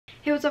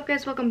Hey, what's up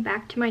guys? Welcome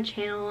back to my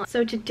channel.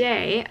 So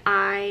today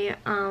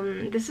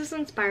this is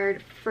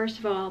inspired first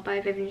of all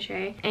by Vivian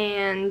Shea,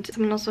 and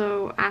someone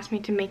also asked me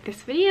to make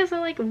this video,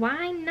 so like,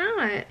 why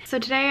not? So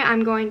today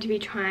I'm going to be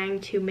trying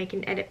to make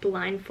an edit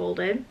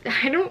blindfolded.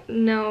 I don't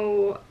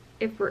know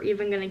if we're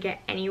even gonna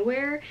get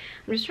anywhere.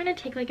 I'm just trying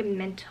to take like a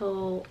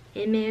mental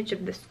image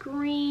of the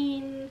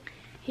screen.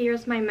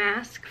 Here's my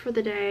mask for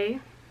the day.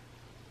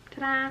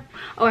 Ta-da!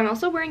 Oh, I'm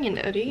also wearing an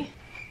hoodie.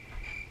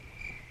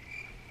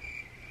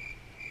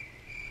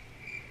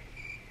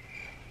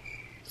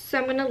 So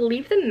I'm gonna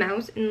leave the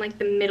mouse in like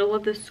the middle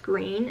of the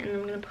screen, and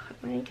I'm gonna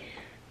put my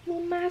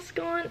little mask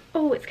on.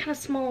 Oh, it's kind of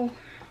small.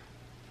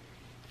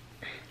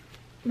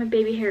 My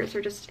baby hairs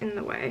are just in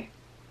the way.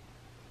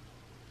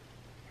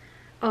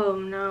 Oh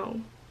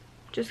no.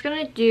 Just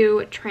gonna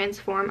do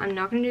transform. I'm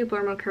not gonna do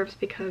blur mode curves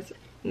because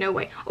no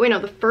way. Oh wait, no,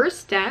 the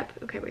first step,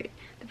 okay wait.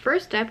 The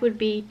first step would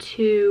be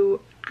to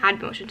add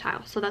motion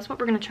tile. So that's what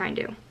we're gonna try and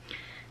do.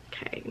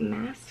 Okay,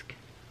 mask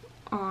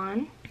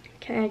on.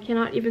 Okay, I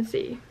cannot even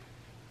see.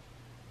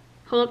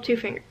 Hold up 2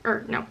 fingers,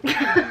 or no,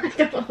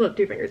 don't hold up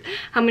 2 fingers.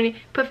 How many?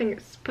 Put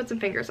some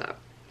fingers up.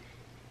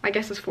 I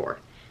guess it's 4.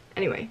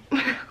 Anyway.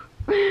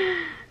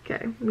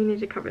 Okay, we need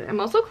to cover it.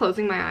 I'm also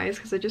closing my eyes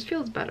because it just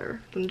feels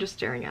better than just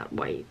staring at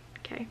white.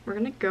 Okay, we're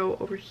gonna go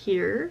over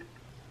here.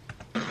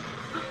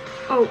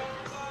 Oh,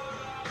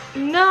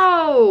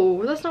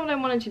 no, that's not what I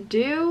wanted to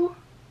do.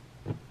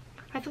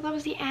 I thought that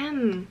was the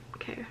M.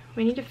 Okay,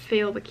 we need to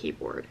feel the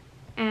keyboard.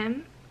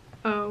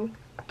 M-O-T-I-O-N.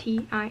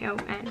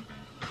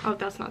 Oh,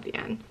 that's not the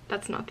N.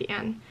 That's not the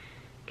N.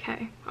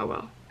 Okay, oh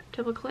well.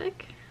 Double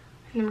click.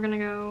 And then we're gonna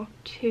go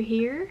to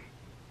here.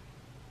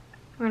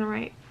 We're gonna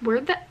write,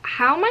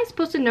 how am I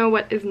supposed to know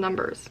what is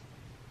numbers?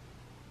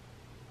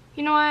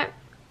 You know what?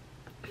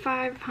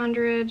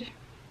 500.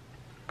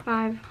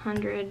 I'm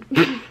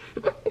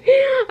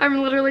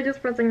literally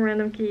just pressing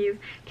random keys.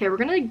 Okay, we're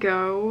gonna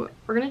do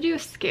a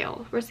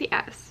scale. Where's the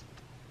S?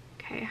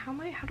 Okay, how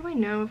do I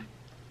know?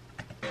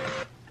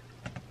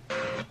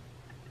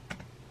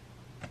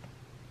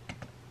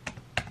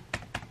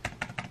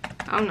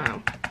 Oh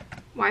no.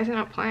 Why is it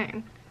not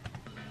playing?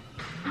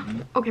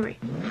 Okay, wait.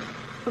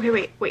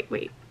 Okay,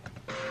 wait.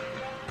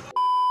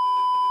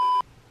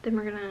 Then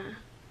we're gonna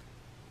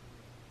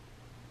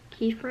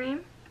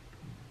keyframe.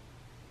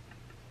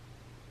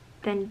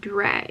 Then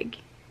drag.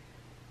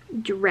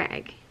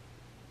 Okay.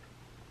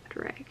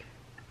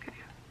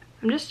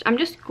 I'm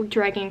just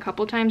dragging a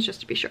couple times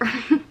just to be sure.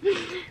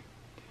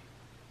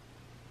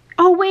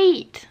 Oh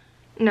wait!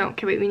 No,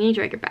 okay, wait, we need to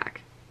drag it back.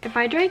 If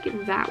I drag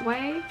it that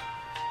way,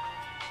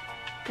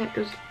 that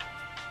goes.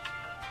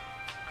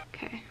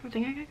 Okay, I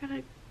think I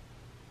gotta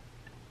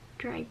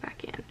drag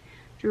back in.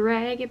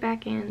 Drag it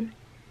back in.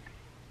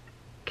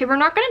 Okay, we're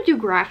not gonna do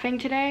graphing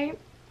today,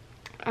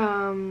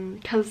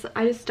 because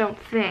I just don't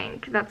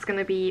think that's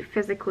gonna be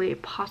physically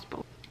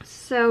possible.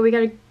 So we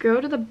gotta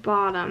go to the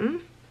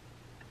bottom.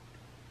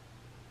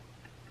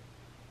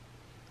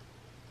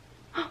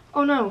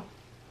 Oh no.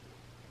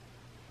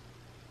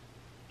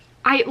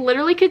 I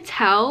literally could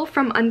tell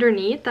from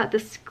underneath that the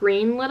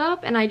screen lit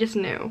up, and I just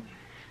knew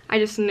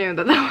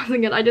that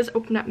wasn't good. I just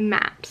opened up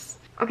maps.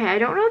 Okay, I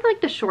don't know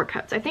like the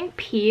shortcuts. I think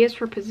P is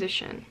for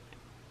position.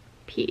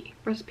 P,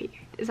 where's P?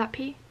 Is that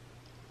P?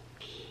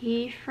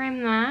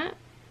 Keyframe that.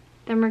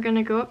 Then we're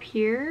gonna go up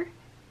here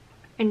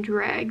and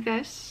drag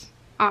this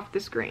off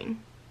the screen.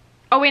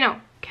 Oh wait,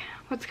 no.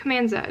 What's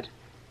Command Z?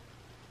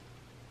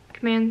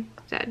 Command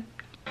Z.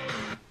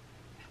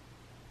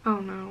 Oh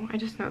no, I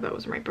just know that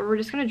wasn't right, but we're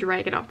just gonna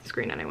drag it off the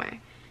screen anyway.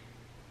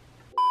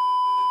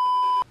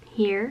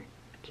 Here,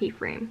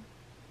 keyframe.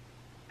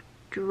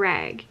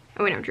 Drag.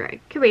 Oh wait, no, drag.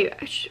 Okay, wait,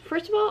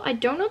 first of all, I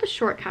don't know the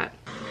shortcut.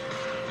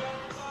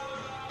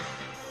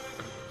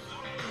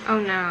 Oh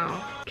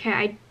no.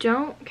 Okay,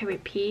 okay,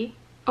 wait, P.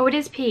 Oh, it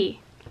is P.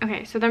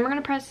 Okay, so then we're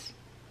gonna press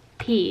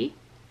P.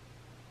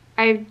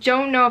 I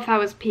don't know if that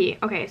was P.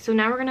 Okay, so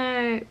now we're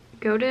gonna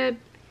go to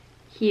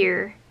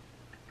here.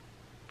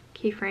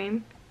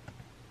 Keyframe.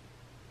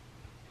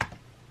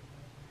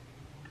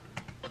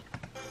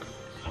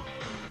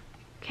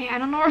 Okay, I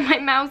don't know where my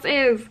mouse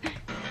is.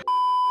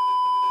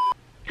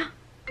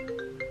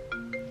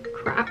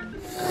 Crap.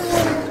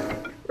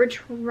 We're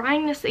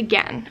trying this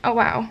again. Oh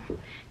wow.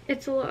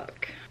 It's a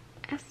look.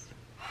 S.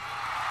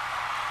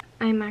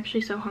 I'm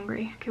actually so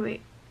hungry. Okay,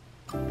 wait.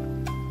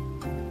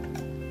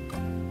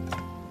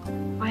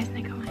 Why isn't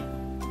it going?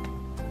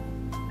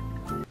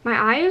 My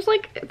eye is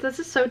like, this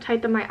is so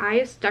tight that my eye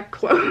is stuck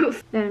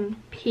closed. Then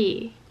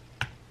P.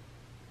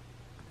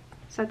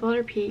 Set the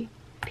letter P.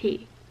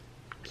 P.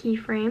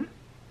 Keyframe.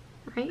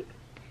 Right?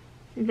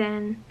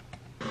 Then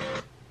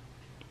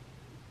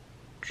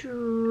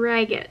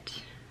drag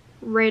it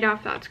right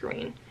off that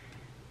screen.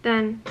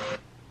 Then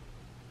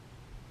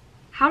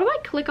how do I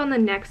click on the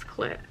next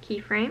clip?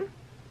 Keyframe.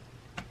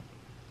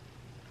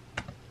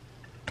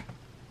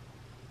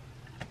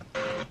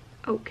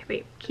 Okay,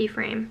 wait,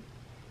 keyframe.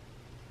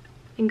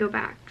 And go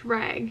back,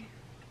 drag.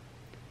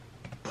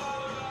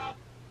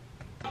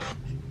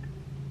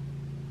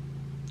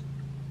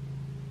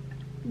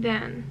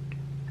 Then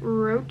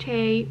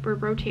rotate. We're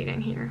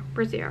rotating here.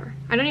 Where's the R?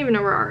 I don't even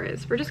know where R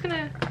is. We're just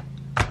gonna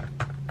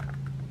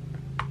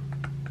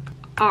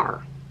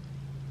R.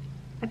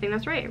 I think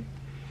that's right.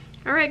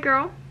 All right,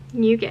 girl,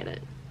 you get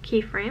it.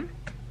 Keyframe.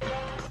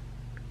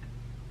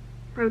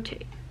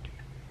 Rotate.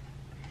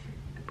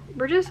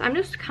 I'm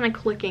just kind of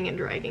clicking and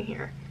dragging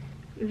here.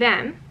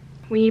 Then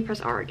we need to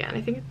press R again.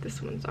 I think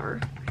this one's R.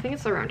 I think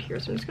it's around here.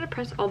 So I'm just gonna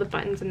press all the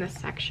buttons in this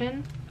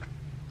section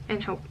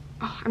and hope.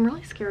 Oh, I'm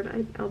really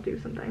scared I'll do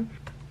something.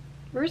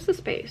 Where's the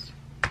space?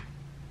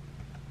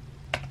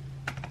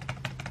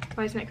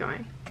 Why isn't it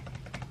going?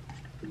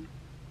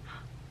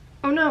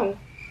 Oh no.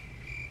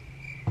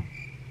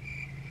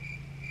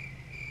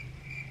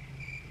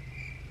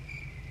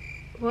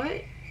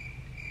 What?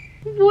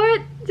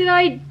 What did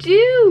I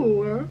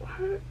do?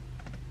 What?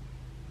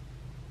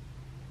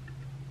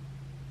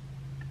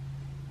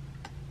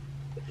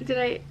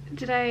 I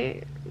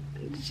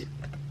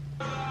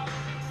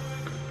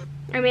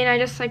mean, I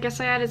guess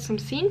I added some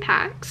scene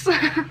packs.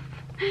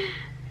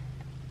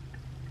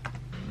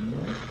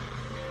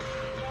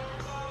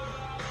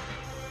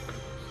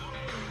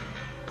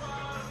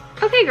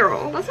 Okay,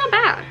 girl, that's not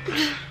bad.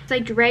 I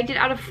dragged it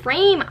out of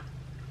frame.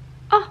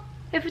 Oh,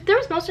 if there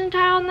was motion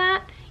tile on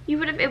that, it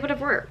would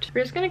have worked.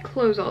 We're just gonna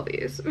close all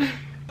these.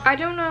 I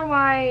don't know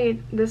why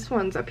this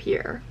one's up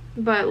here,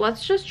 but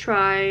let's just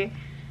try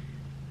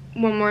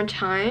one more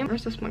time.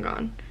 Where's this one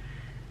gone?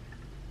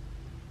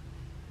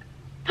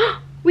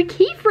 We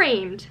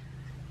keyframed.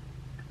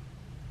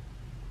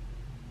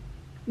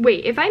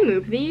 Wait, if I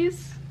move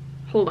these,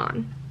 hold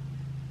on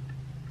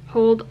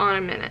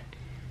a minute.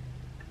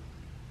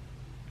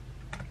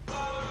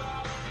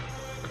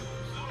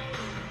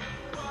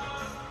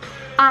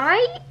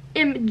 I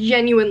am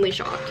genuinely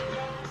shocked.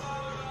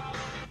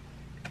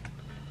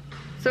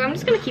 So I'm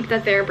just gonna keep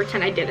that there and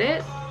pretend I did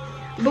it.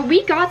 But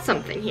we got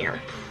something here.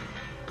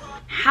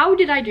 How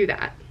did I do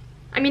that?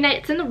 I mean,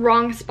 it's in the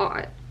wrong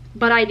spot,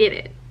 but I did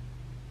it.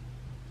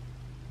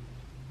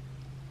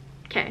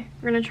 Okay,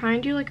 we're gonna try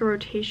and do like a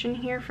rotation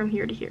here from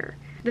here to here.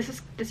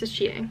 This is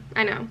cheating.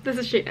 I know, this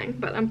is cheating,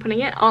 but I'm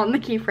putting it on the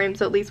keyframe,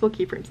 so at least we'll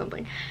keyframe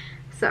something.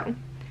 So,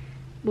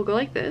 we'll go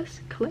like this,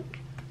 click.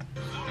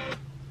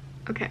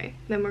 Okay,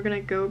 then we're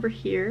gonna go over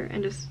here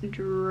and just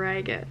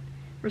drag it.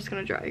 We're just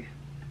gonna drag.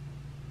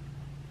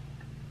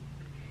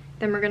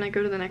 Then we're gonna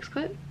go to the next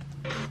clip.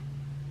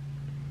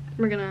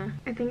 We're gonna,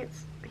 I think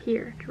it's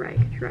here,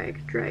 drag,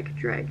 drag, drag,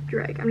 drag,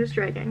 drag. I'm just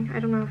dragging. I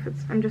don't know if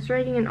it's, I'm just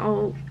dragging in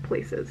all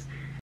places.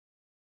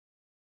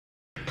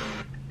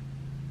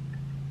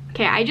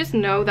 Okay, I just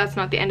know that's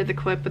not the end of the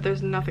clip, but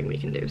there's nothing we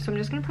can do. So I'm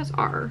just gonna press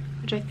R,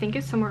 which I think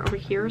is somewhere over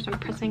here. So I'm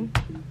pressing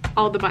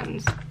all the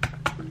buttons.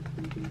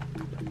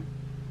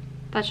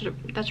 That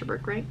should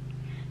work, right?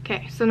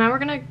 Okay, so now we're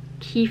gonna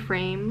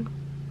keyframe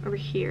over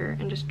here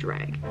and just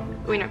drag.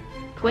 Wait, no,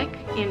 click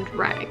and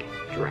drag.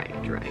 Drag,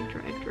 drag,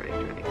 drag, drag,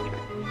 drag, drag.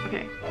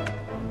 Okay.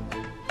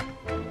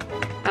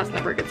 That's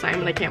never a good sign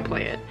when I can't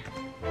play it.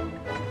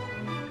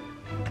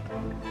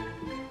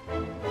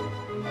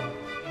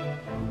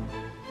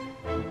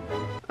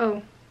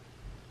 Oh.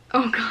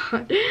 Oh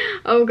god.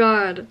 Oh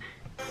god.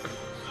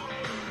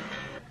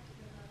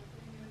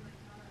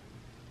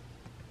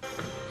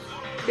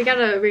 We got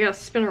a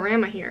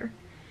spinorama here.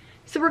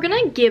 So we're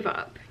gonna give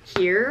up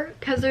here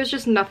because there's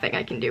just nothing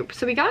I can do.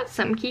 So we got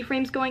some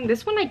keyframes going.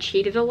 This one I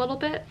cheated a little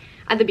bit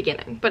at the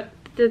beginning, but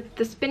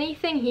the spinny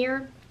thing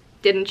here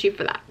didn't cheat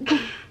for that.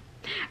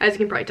 As you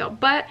can probably tell.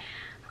 But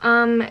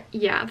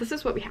yeah, this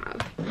is what we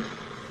have.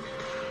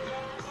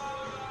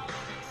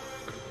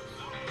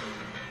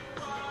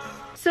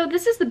 So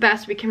this is the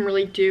best we can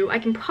really do. I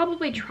can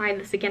probably try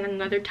this again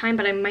another time,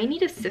 but I might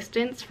need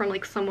assistance from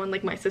like someone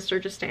like my sister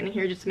just standing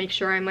here just to make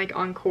sure I'm like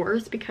on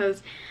course,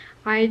 because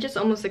I just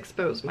almost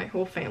exposed my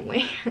whole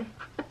family.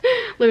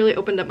 Literally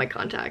opened up my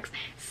contacts.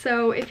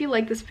 So if you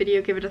like this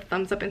video, give it a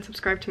thumbs up and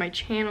subscribe to my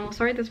channel.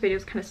 Sorry this video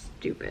is kind of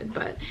stupid,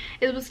 but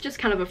it was just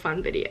kind of a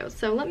fun video.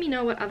 So let me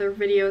know what other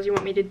videos you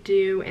want me to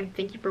do, and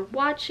thank you for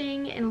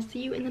watching, and I'll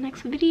see you in the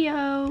next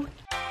video.